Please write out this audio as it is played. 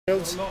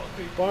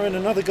Byron,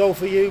 another goal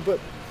for you, but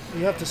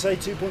you have to say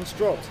 2 points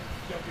dropped.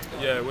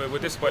 Yeah, we're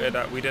disappointed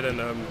that we didn't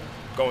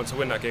go on to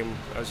win that game.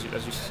 As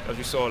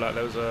you saw, like,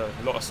 there was a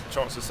lot of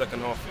chances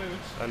second half,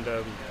 and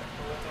that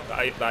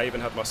I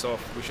even had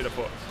myself. We should have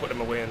put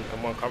them away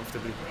and won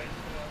comfortably.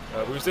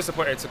 We was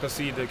disappointed to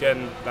concede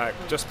again, like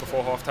just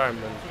before half time,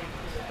 and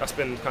that's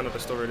been kind of the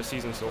story of the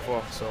season so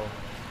far. So,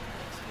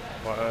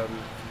 but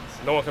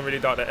no one can really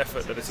doubt the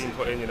effort that the team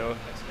put in.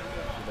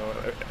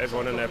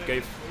 Everyone in there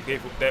gave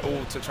their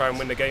all to try and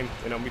win the game.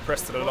 We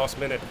pressed to the last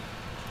minute,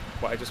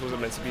 but it just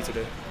wasn't meant to be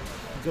today.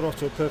 You got off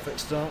to a perfect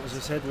start, as I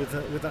said,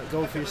 with that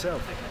goal for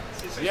yourself.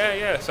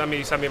 Yeah.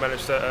 Sammy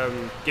managed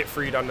to get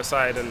free down the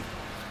side, and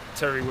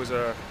Terry was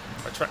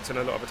attracting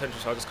a lot of attention,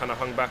 so I just kind of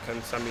hung back,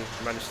 and Sammy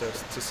managed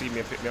to see me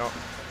and pick me up.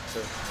 So,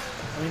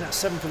 I mean, that's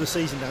 7 for the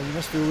season now. You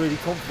must feel really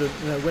confident,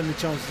 when the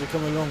chances are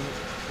coming along,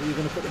 that you're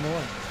going to put them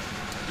away.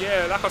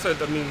 Yeah, like I said,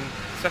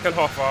 second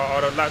half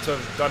I'd like to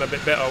have done a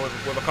bit better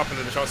with a couple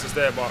of the chances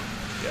there, but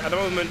yeah, at the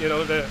moment,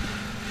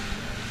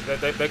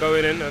 they're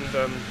going in, and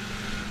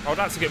I would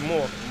like to get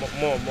more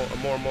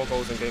and more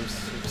goals in games.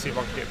 See if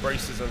I can get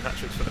braces and hat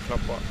tricks for the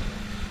club, but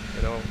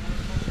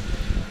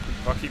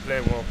if I keep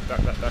playing well, that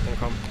can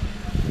come.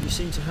 You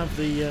seem to have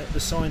the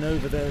sign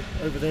over their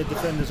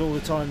defenders all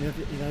the time. You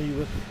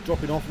were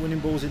dropping off, winning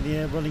balls in the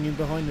air, running in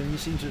behind them. You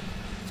seem to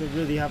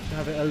really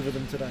have it over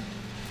them today.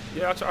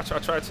 Yeah, I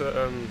tried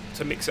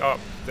to mix it up.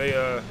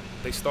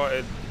 They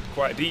started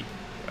quite deep,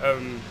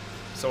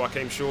 so I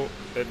came short.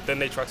 Then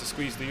they tried to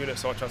squeeze the unit,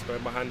 so I tried to go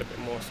in behind a bit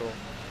more. So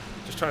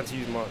just trying to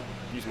use my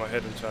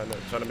head and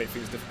trying to make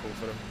things difficult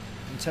for them.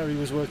 And Terry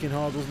was working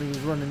hard, wasn't he? He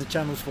was running the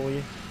channels for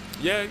you.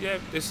 Yeah.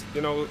 It's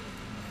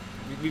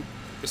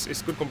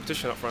good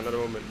competition up front at the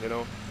moment.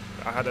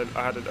 I had a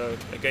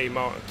game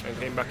out and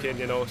came back in.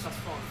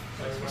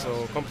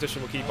 So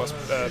competition will keep us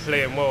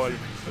playing well, and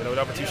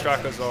the other two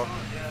strikers are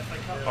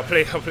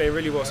playing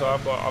really well. So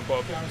I've got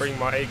to bring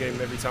my A game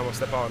every time I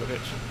step out on the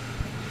pitch.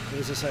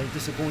 As I say,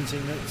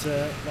 disappointing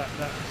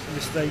that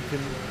mistake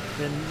and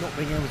then not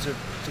being able to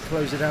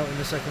close it out in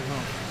the second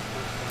half.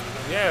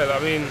 Yeah,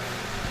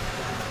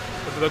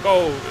 the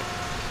goal.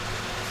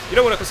 You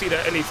don't want to concede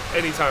at any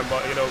time,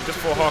 but just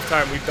before half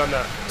time, we've done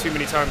that too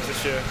many times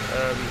this year.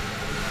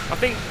 I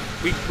think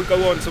we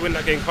go on to win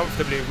that game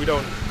comfortably if we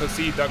don't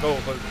concede that goal.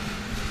 But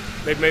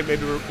maybe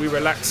we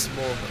relax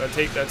more and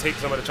take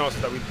some of the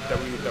chances that we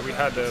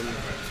had.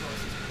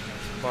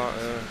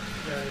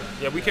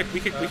 Yeah, we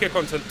kick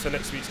on to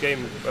next week's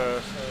game.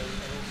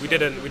 We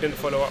didn't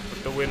follow up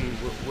the win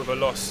with a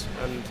loss,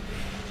 and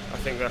I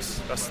think that's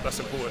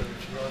important.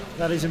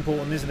 That is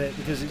important, isn't it?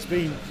 Because it's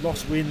been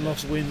loss win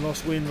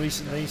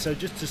recently. So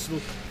just to sort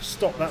of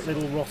stop that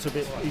little rot a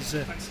bit is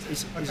a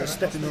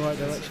step in the right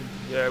direction.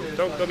 Yeah,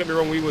 don't get me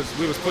wrong. We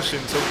was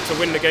pushing to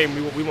win the game.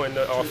 We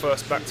wanted our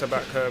first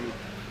back-to-back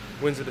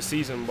wins of the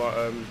season,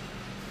 but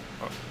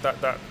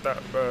that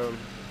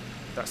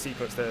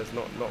sequence there is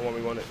not what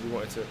we wanted. We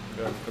wanted to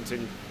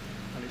continue.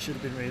 And it should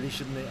have been really,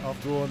 shouldn't it?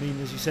 After all,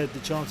 as you said, the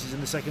chances in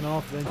the second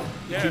half, then the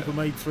yeah. keeper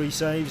made 3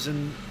 saves,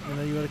 and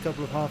you had a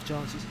couple of half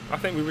chances. I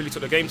think we really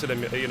took the game to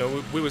them.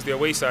 We was the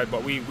away side,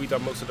 but we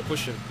done most of the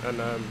pushing, and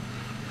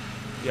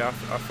yeah,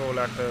 I feel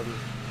like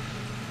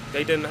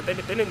they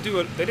didn't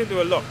do a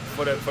lot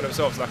for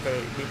themselves. Like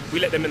we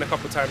let them in a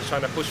couple of times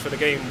trying to push for the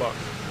game, but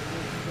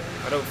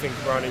I don't think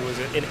Brownie was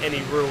in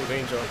any real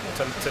danger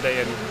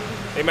today, and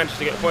they managed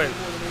to get a point.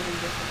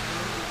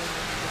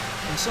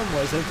 In some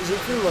ways, though, does it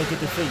feel like a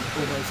defeat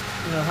almost?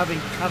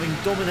 Having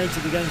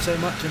dominated the game so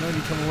much and only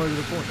come away with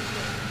a point.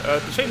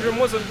 The change room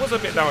was a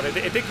bit down.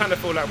 It did kind of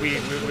feel like we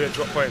had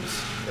dropped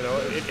points.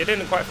 It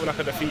didn't quite feel like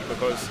a defeat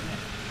because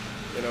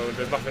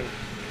there's nothing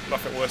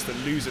worse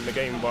than losing the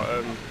game. But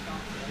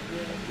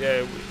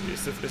yeah, it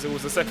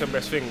was the second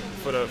best thing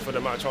for the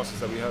amount of chances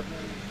that we had.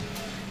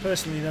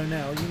 Personally, though,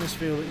 now you must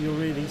feel that you're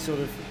really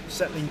sort of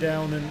settling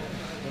down and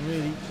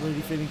really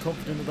feeling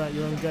confident about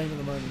your own game at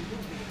the moment.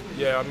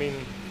 Yeah,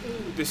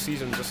 this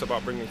season's just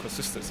about bringing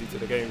consistency to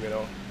the game.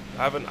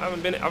 I don't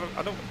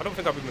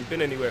think I've even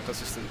been anywhere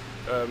consistent.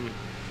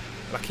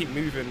 I keep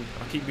moving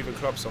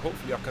clubs, so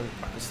hopefully I can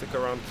stick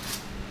around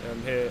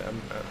here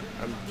and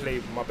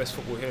play my best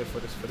football here for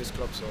this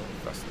club. So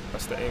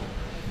that's the aim.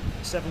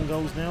 7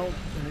 goals now,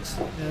 and it's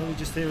we're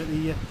just here at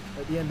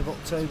the end of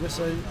October.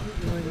 So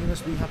you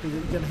must be happy that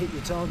you're going to hit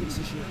your targets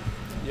this year.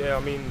 Yeah,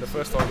 the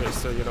first target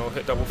is to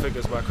hit double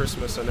figures by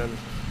Christmas, and then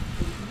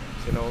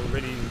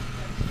really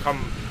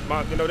come.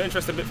 The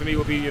interesting bit for me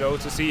will be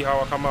to see how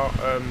I come out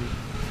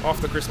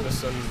after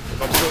Christmas, and if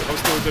I'm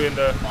still doing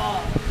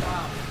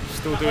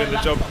the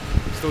job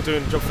for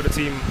the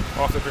team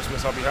after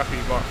Christmas, I'll be happy.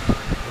 But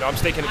I'm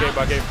just taking it game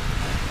by game.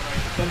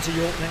 Come to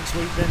York next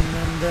week then,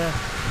 and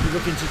you're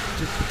looking to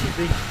keep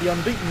the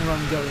unbeaten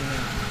run going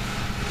now.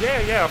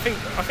 Yeah.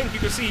 I think you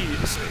can see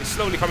it's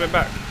slowly coming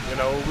back.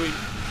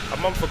 A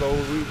month ago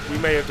we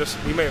may have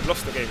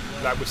lost the game,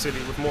 like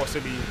with more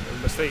silly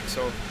mistakes.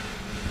 So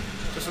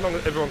just as long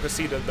as everyone can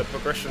see the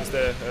progressions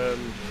there,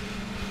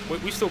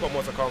 we still got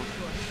more to come.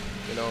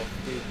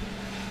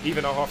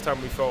 even at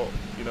half-time we felt,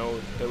 you know,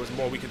 there was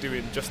more we could do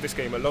in just this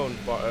game alone.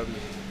 But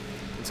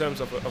in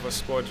terms of a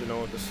squad, you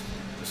know,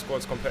 the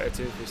squad's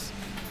competitive.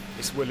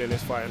 It's willing,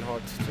 it's fighting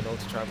hard, you know,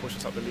 to try and push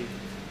us up the league.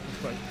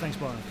 Great. Thanks,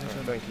 Byron.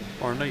 Thank you.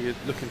 Byron, I know you're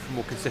looking for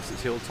more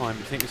consistency all the time. Do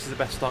you think this is the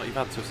best start you've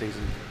had to a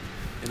season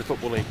in the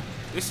Football League?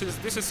 This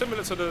is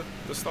similar to the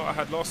start I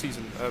had last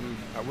season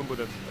at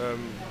Wimbledon.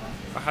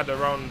 I had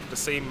around the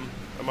same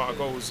amount of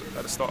goals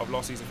at the start of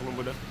last season for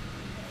Wimbledon.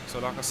 So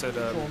like I said,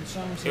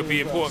 it'll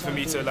be important for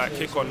me to like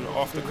kick on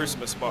after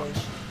Christmas, but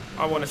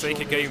I want to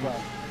take it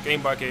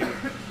game by game,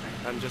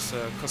 and just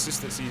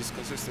consistency.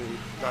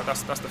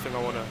 That's the thing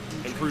I want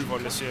to improve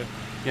on this year.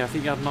 Yeah, I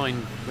think you had 9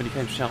 when you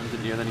came to Cheltenham,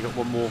 didn't you? And then you got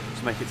 1 more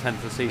to make it 10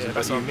 for the season. Yeah,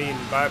 that's what I mean.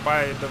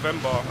 By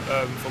November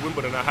for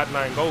Wimbledon, I had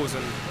 9 goals,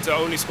 and to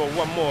only score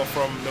 1 more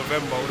from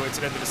November all the way to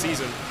the end of the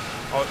season,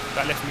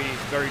 that left me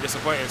very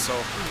disappointed. So,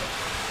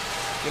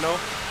 you know,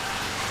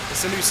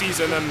 it's a new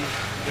season, and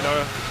you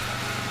know,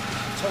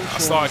 I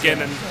start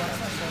again, and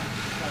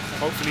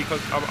hopefully,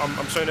 because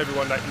I'm showing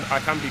everyone that I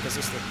can be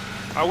consistent.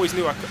 I always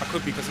knew I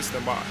could be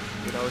consistent, but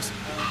you know,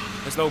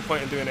 there's no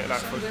point in doing it like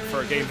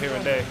for a game here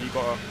and there. You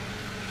gotta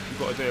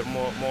do it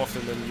more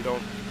often than you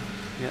don't.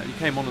 Yeah, you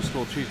came on and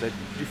scored Tuesday.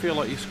 Do you feel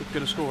like you're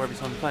going to score every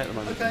time you play at the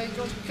moment? Okay, do you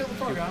want to kill the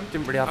programme?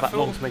 Didn't really have that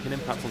long to make an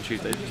impact on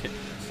Tuesday, did you?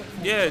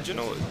 Yeah, do you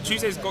know,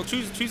 Tuesday's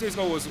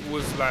goal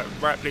was like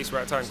right place,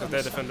 right time, because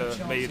their defender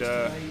made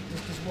a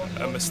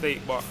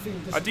mistake. But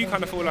I do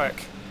kind of feel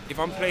like if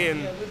I'm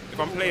playing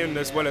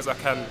as well as I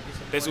can,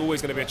 there's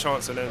always going to be a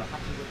chance. And then,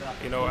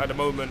 you know, at the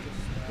moment,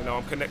 you know,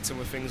 I'm connecting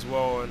with things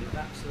well, and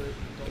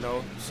you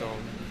know, so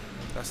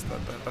that's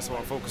what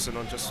I'm focusing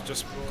on,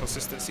 just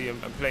consistency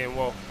and playing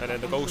well, and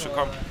then the goal should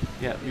come.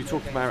 Yeah, you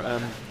talked about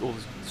all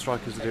the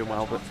strikers are doing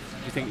well, but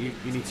do you think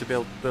you need to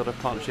build a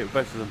partnership with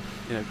both of them?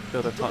 You know,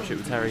 build a partnership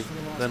with Terry,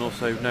 then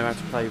also know how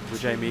to play with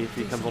Jamie if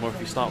he comes on or if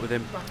you start with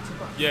him.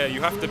 Yeah,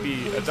 you have to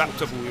be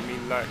adaptable. I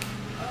mean, like,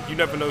 you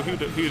never know who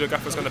the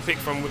gaffer's going to pick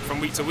from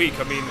week to week.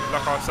 I mean,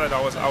 like I said,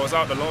 I was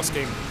out the last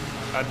game,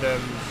 and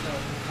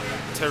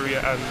Terry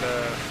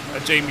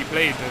and Jamie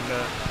played,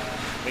 and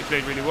they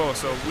played really well.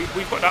 So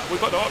we've got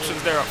the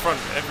options there up front.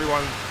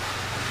 Everyone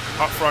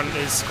up front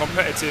is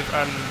competitive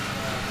and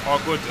are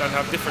good and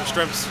have different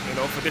strengths, you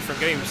know, for different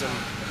games. And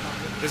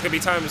there's going to be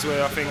times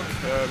where I think,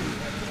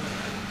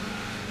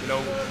 you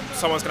know,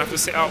 someone's going to have to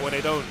sit out when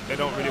they don't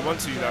really want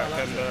to, like.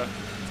 And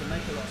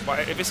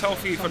but if it's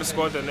healthy for the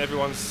squad and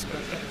everyone's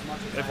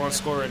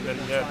scoring, then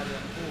yeah,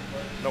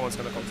 no one's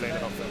going to complain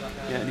about that.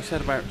 Yeah, and you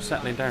said about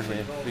settling down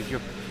here, because you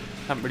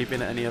haven't really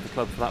been at any other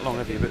club for that long,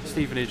 have you? But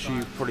Stevenage,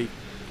 you probably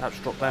perhaps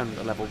dropped down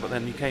a level, but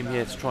then you came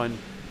here to try and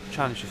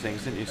challenge your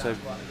things, didn't you? So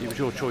it was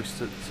your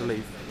choice to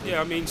leave. Yeah,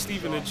 I mean,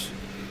 Stevenage,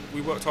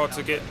 we worked hard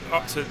to get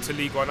up to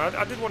League One.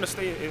 I did want to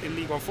stay in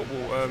League One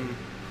football,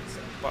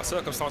 but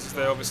circumstances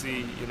there,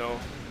 obviously, you know,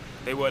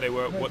 they were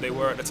what they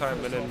were at the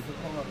time. And then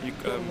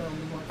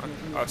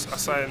I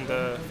signed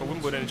for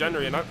Wimbledon in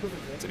January, and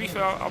to be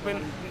fair,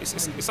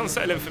 it's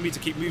unsettling for me to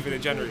keep moving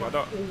in January.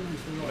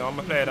 You know, I'm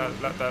a player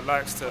that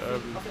likes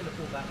to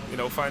you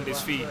know, find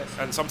his feet,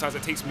 and sometimes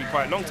it takes me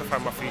quite long to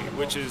find my feet,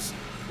 which is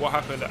what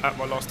happened at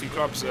my last 2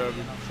 clubs.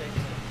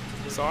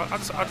 So I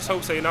just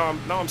hope, say now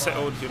I'm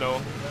settled. You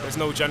know, there's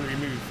no January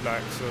move,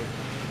 like, so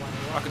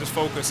I can just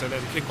focus and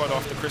then kick on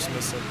after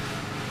Christmas, and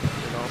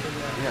you know,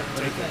 yeah,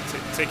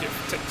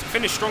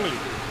 finish strongly.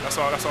 That's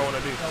all I want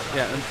to do.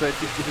 Yeah, and but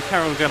if you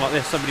carry on going like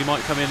this, somebody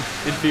might come in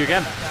for you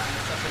again.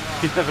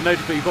 You never know,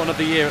 but you've got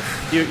another year.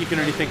 You can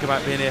only think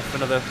about being here for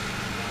another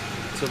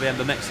till the end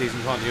of next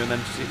season, can't you? And then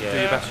just do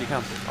your best you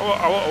can.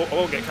 I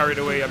won't get carried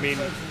away. I mean,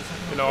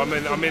 you know,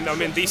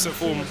 I'm in decent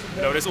form.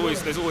 You know, there's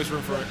always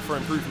room for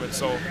improvement.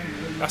 So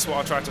that's what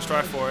I try to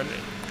strive for. And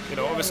you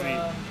know, obviously,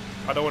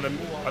 I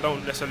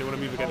don't necessarily want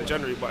to move again in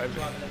January. But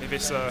if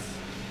it's a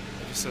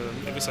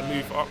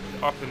move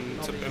up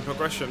in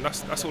progression,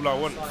 that's all I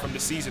want from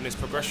this season, is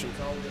progression.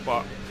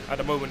 But at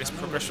the moment, it's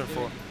progression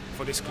for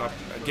this club,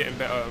 getting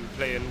better and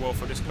playing well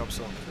for this club.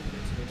 So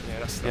yeah,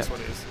 that's what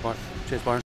it is. Right. Cheers, Byron.